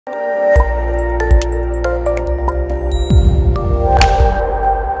Uh,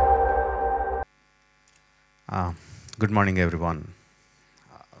 Good morning, everyone.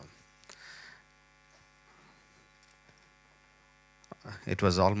 It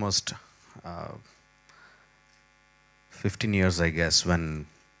was almost uh, 15 years, I guess, when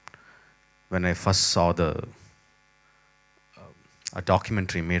I first saw a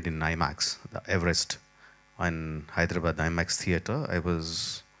documentary made in IMAX, the Everest, in Hyderabad IMAX theater. I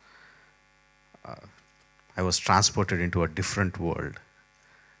was transported into a different world.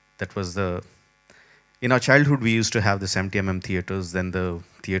 That was the In our childhood, we used to have the 70 theaters. Then the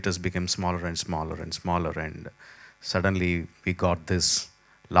theaters became smaller and smaller and smaller, and suddenly we got this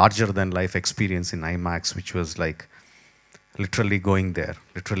larger than life experience in IMAX, which was like literally going there,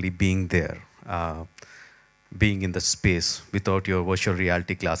 literally being there, being in the space without your virtual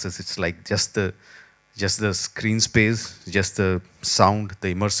reality glasses. It's like just the screen space, just the sound,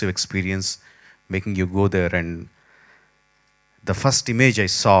 the immersive experience, making you go there. And the first image I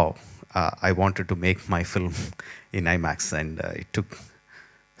saw, I wanted to make my film in IMAX, and it took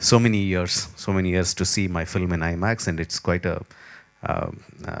so many years to see my film in IMAX, and it's uh, uh,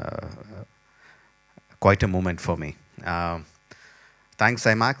 quite a moment for me. Thanks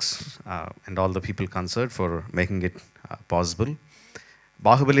IMAX and all the people concerned for making it possible.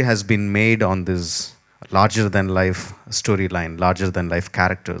 Bahubali has been made on this larger than life storyline, larger than life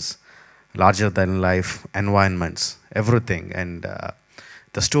characters, larger than life environments, everything. And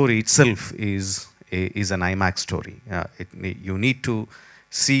the story itself is an IMAX story. You need to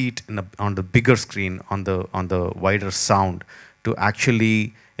see it on the bigger screen, on the wider sound, to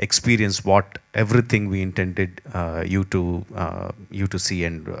actually experience what everything we intended you to see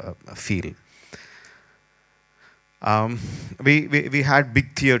and feel. We had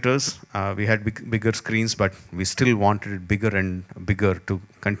big theaters, we had bigger screens, but we still wanted it bigger and bigger to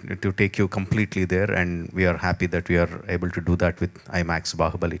take you completely there. And we are happy that we are able to do that with IMAX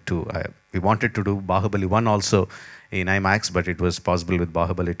Bahubali 2. We wanted to do Bahubali 1 also in IMAX, but it was possible with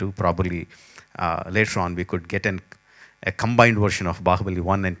Bahubali 2. Probably later on we could get a combined version of Bahubali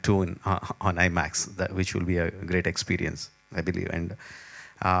 1 and 2 on IMAX, which will be a great experience, I believe. And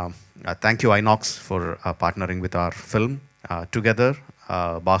thank you, Inox, for partnering with our film. Together,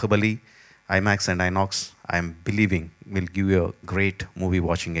 Bahubali, IMAX, and Inox, I am believing, will give you a great movie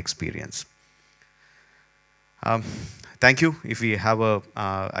watching experience. Thank you. If we have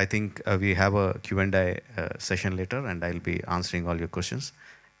I think we have a Q&A session later, and I'll be answering all your questions.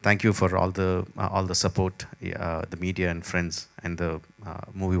 Thank you for all the support the media and friends and the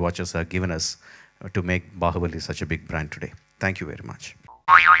movie watchers have given us to make Bahubali such a big brand today. Thank you very much.